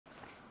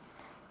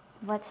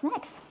What's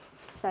next?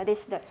 So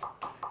this door.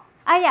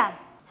 Yeah.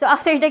 So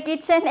after the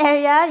kitchen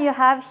area, you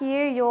have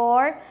here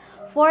your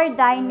 4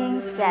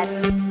 dining set.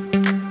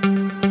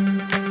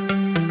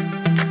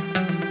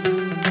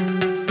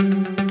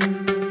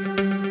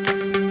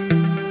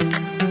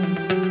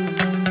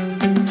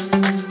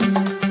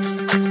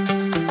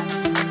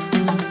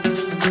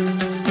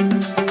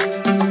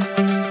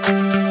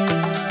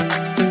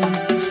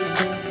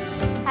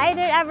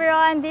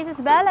 This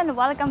is Belle and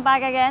welcome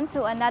back again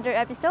to another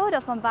episode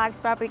of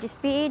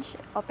unboxproperties.ph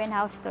open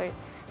house tour.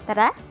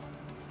 Tara!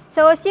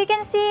 So as you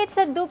can see, it's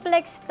a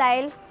duplex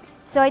style.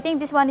 So I think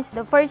this one is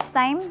the first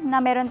time na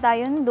meron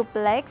tayong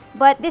duplex.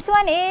 But this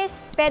one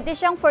is pwede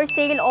siyang for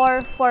sale or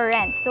for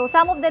rent. So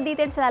some of the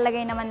details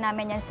lalagay naman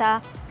namin yan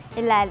sa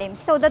ilalim.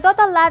 So the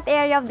total lot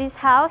area of this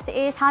house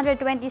is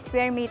 120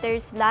 square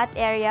meters lot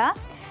area.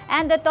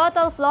 And the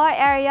total floor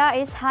area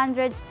is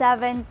 170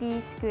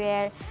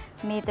 square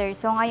meters.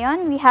 So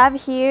ngayon, we have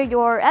here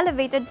your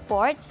elevated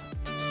porch.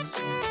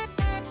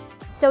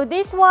 So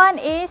this one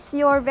is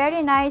your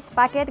very nice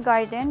pocket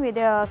garden with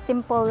a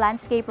simple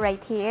landscape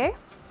right here.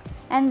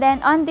 And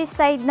then on this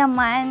side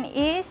naman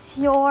is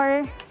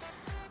your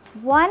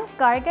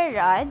 1-car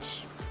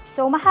garage.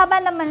 So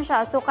mahaba naman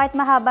siya. So kahit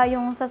mahaba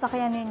yung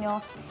sasakyan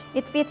ninyo,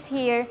 it fits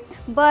here.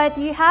 But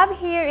you have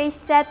here a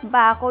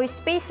setback or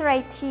space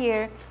right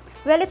here.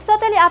 Well, it's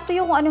totally up to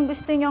you kung anong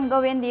gusto nyong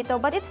gawin dito.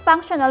 But it's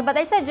functional. But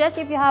I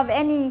suggest if you have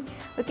any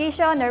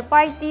occasion or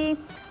party,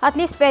 at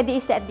least pwede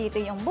iset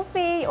dito yung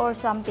buffet or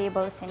some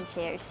tables and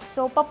chairs.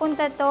 So,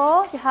 papunta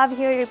to, you have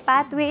here your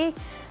pathway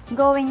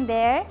going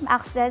there,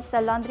 access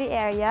sa laundry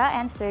area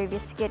and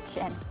service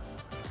kitchen.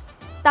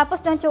 Tapos,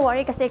 don't you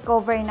worry kasi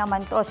cover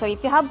naman to. So, if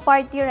you have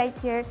party right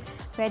here,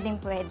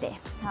 pwedeng-pwede.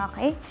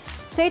 Okay?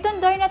 So, itong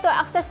door na to,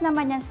 access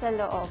naman yan sa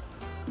loob.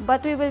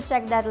 But we will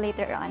check that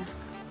later on.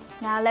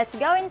 Now, let's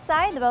go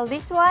inside. Well,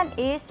 this one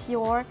is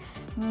your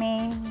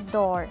main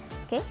door.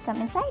 Okay, come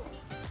inside.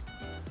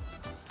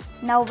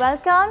 Now,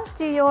 welcome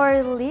to your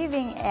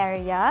living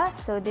area.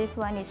 So, this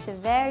one is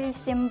very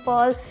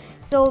simple.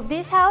 So,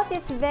 this house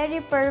is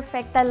very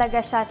perfect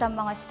talaga siya sa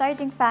mga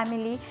starting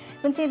family.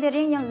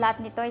 Considering yung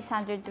lot nito is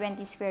 120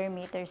 square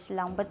meters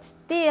lang. But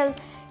still,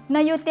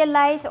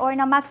 na-utilize or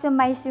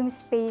na-maximize yung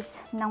space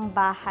ng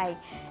bahay.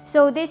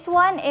 So this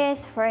one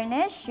is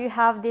furnished. You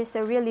have this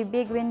really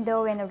big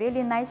window and a really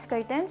nice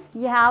curtains.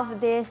 You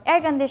have this air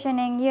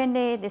conditioning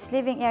unit, this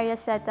living area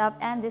setup,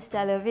 and this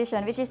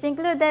television which is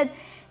included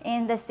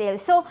in the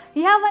sale. So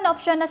you have an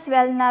option as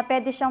well na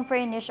pwede siyang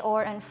furnished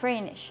or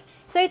unfurnished.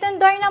 So itong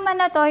door naman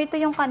na to, ito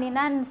yung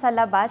kanina sa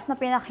labas na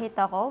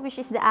pinakita ko,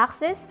 which is the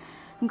access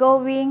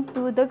going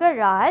to the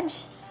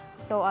garage.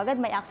 So,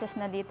 agad may access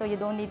na dito. You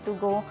don't need to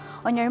go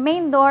on your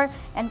main door.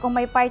 And kung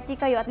may party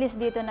kayo, at least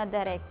dito na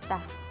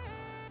direkta.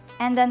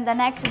 And then the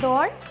next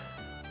door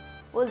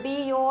will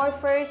be your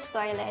first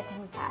toilet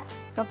and bath.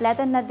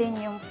 Kompleto na din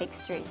yung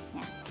fixtures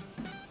niya.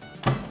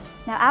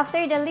 Now,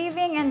 after the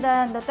living and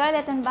the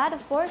toilet and bath,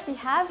 of course, you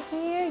have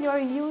here your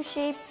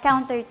U-shaped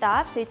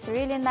countertop. So, it's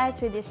really nice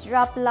with these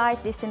drop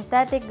lights, these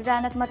synthetic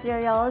granite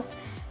materials.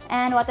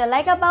 And what I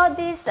like about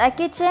this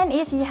kitchen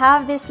is you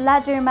have this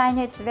La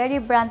Germania. It's very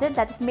branded.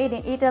 That is made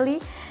in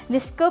Italy.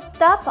 This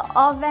cooktop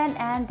oven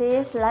and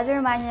this La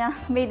Germania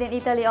made in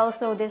Italy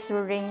also. This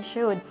range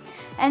hood.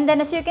 And then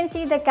as you can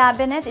see, the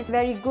cabinet is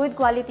very good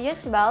quality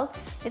as well.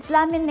 It's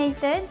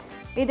laminated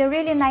with a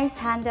really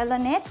nice handle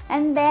on it.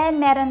 And then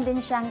meron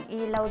din siyang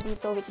ilaw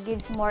dito which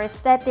gives more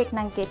aesthetic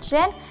ng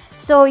kitchen.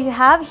 So you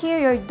have here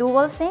your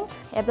dual sink,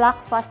 a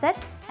black faucet.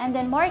 And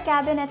then more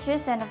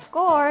cabinetries and of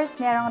course,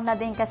 meron na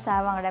din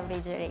kasamang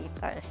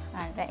refrigerator.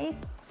 Alright.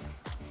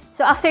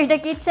 So after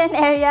the kitchen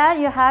area,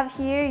 you have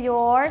here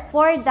your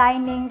 4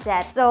 dining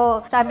set.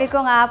 So sabi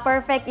ko nga,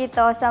 perfect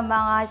ito sa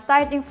mga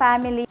starting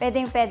family.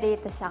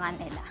 Pwedeng-pwede ito sa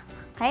kanila.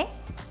 Okay?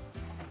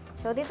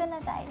 So dito na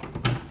tayo.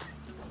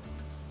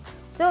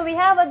 So we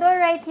have a door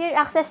right here.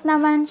 Access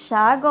naman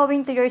siya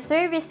going to your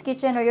service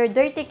kitchen or your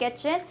dirty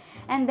kitchen.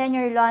 And then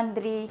your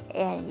laundry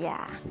area.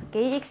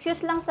 Okay, excuse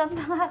lang sa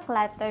mga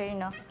clutter,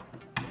 no?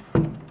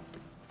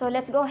 So,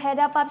 let's go head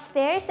up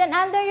upstairs. And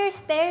under your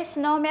stairs,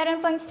 no,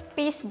 meron pang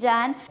space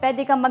dyan.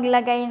 Pwede kang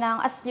maglagay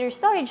ng as your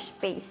storage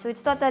space. So,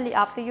 it's totally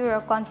up to you,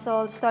 your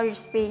console, storage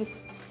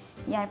space.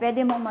 Yan,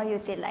 pwede mong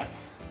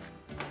ma-utilize.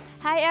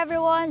 Hi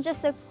everyone,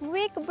 just a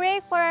quick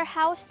break for our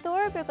house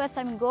tour because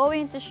I'm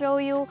going to show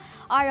you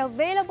our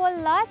available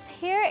lots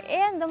here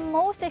in the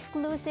most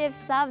exclusive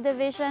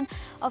subdivision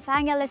of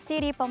Angeles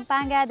City,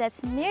 Pampanga,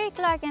 that's near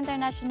Clark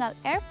International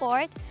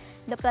Airport,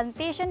 the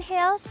Plantation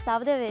Hills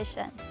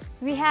subdivision.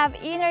 We have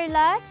inner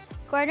lots,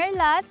 corner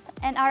lots,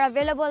 and our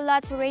available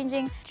lots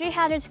ranging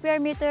 300 square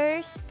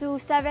meters to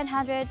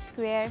 700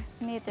 square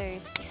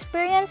meters.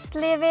 Experience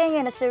living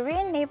in a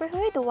serene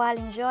neighborhood while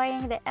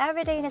enjoying the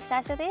everyday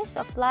necessities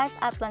of life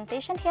at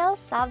Plantation Hills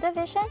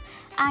subdivision,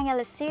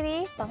 Angeles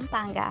City,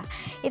 Pampanga.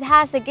 It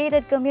has a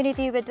gated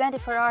community with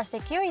 24-hour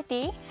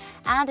security,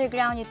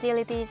 underground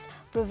utilities,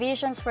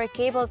 provisions for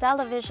cable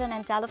television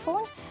and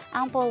telephone,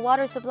 ample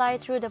water supply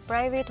through the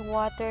private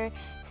water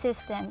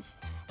systems.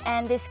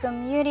 And this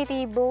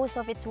community boasts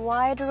of its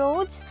wide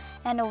roads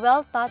and a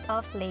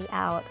well-thought-of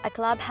layout. A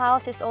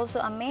clubhouse is also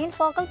a main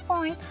focal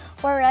point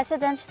for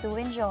residents to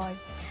enjoy.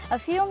 A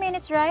few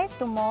minutes drive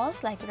to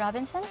malls like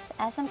Robinsons,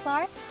 S.M.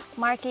 Clark,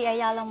 Marquee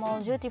Ayala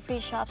Mall,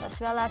 duty-free shops, as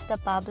well as the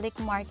public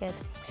market.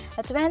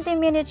 A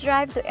 20-minute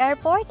drive to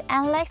airport,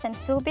 NLEX, and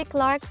Subic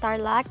Clark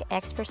Tarlac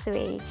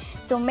Expressway.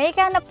 So make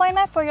an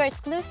appointment for your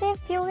exclusive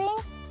viewing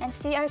and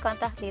see our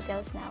contact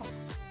details now.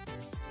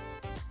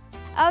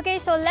 Okay,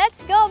 so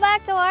let's go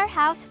back to our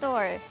house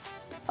tour.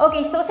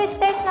 Okay, so sa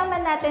stairs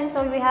naman natin,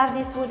 so we have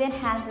these wooden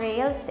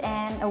handrails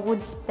and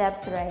wood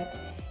steps right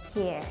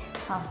here.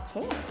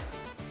 Okay.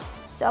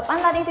 So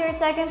upon landing to your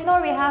second floor,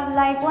 we have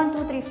like 1,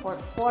 2, 3,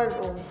 4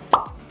 rooms.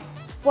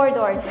 4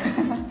 doors.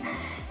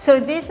 So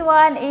this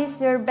one is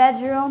your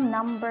bedroom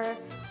number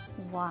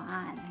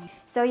 1.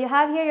 So you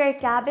have here your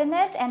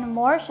cabinet and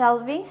more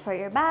shelvings for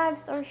your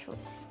bags or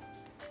shoes.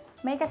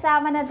 May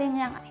kasama na din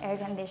yung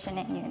air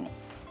conditioning unit.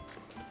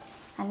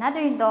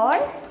 Another door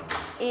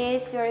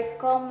is your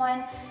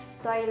common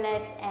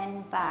toilet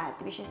and bath,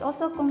 which is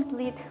also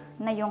complete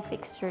na yung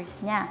fixtures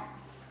niya.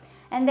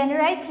 And then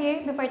right here,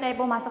 before tayo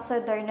pumasok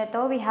sa door na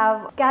to, we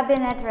have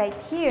cabinet right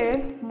here,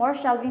 more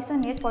shelvings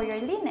on it for your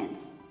linen.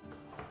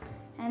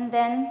 And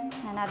then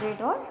another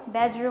door,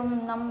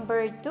 bedroom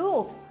number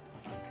 2.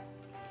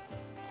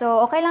 So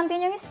okay lang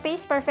din yung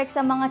space, perfect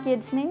sa mga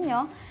kids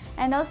ninyo.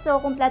 And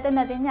also, kumpleto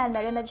na din yan.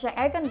 Meron na siyang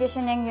air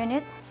conditioning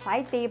unit,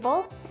 side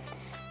table.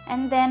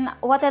 And then,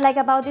 what I like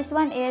about this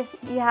one is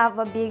you have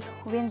a big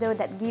window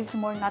that gives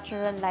more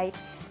natural light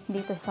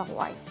dito sa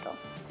kwarto.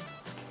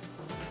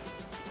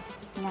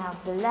 Now,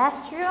 the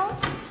last room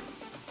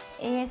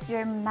is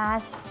your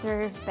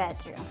master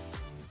bedroom.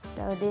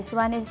 So, this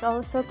one is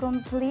also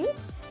complete.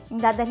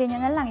 Dadalhin nyo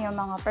na lang yung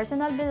mga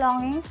personal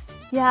belongings.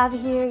 You have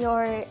here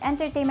your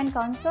entertainment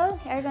console,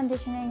 air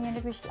conditioning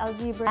unit, which is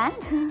𝐒𝐕𝐈𝐄𝐖𝐈𝐍𝐆 brand.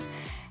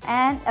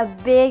 And a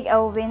big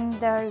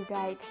window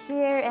right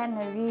here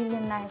and a really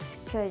nice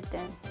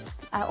curtain.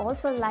 I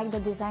also like the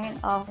design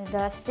of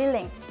the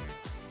ceiling.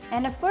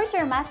 And of course,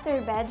 your master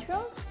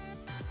bedroom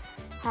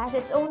has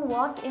its own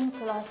walk-in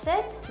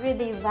closet with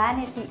a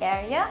vanity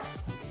area.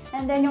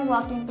 And then yung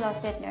walk-in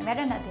closet nyo,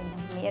 meron na din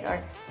yung mirror.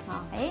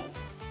 Okay?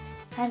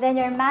 And then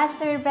your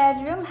master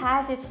bedroom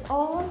has its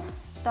own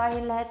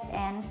toilet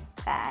and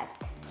bath.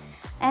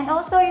 And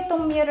also,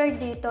 itong mirror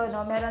dito,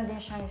 no, meron din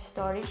siyang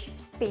storage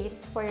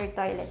space for your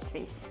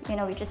toiletries. You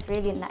know, which is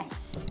really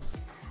nice.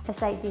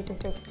 Aside dito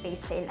sa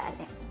space sa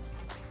ilalim.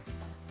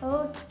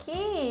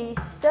 Okay,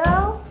 so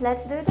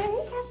let's do the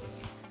recap.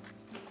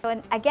 So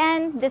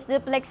again, this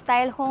duplex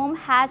style home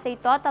has a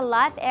total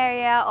lot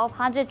area of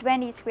 120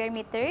 square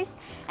meters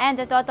and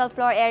the total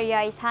floor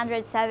area is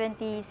 170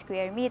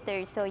 square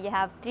meters. So you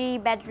have 3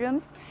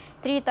 bedrooms,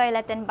 3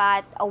 toilet and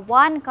bath, a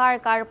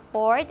 1-car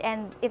carport,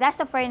 and it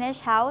has a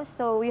furnished house.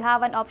 So you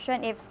have an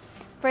option if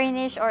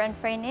furnished or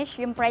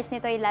unfurnished. Yung price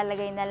nito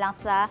ilalagay na lang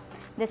sa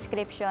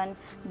description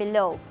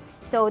below.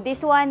 So this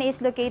one is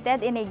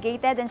located in a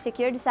gated and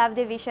secured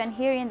subdivision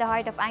here in the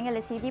heart of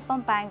Angeles City,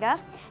 Pampanga.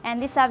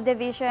 And this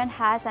subdivision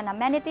has an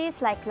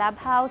amenities like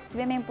clubhouse,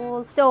 swimming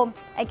pool. So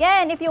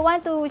again, if you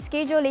want to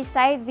schedule a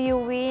side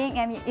viewing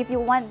and if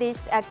you want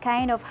this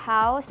kind of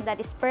house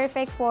that is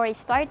perfect for a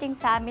starting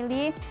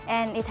family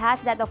and it has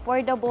that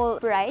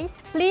affordable price,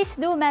 please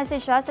do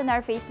message us on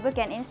our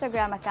Facebook and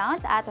Instagram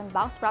account at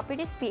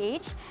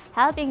unboxproperties.ph,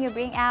 helping you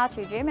bring out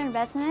your dream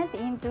investment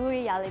into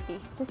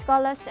reality. Just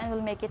call us and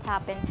we'll make it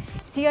happen.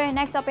 See you on our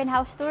next open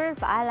house tour.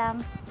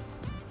 Paalam!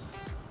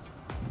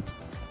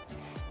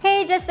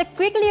 Hey, just a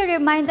quickly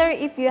reminder,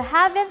 if you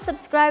haven't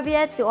subscribed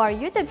yet to our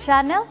YouTube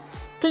channel,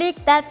 click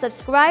that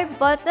subscribe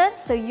button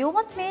so you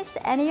won't miss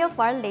any of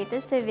our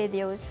latest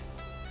videos.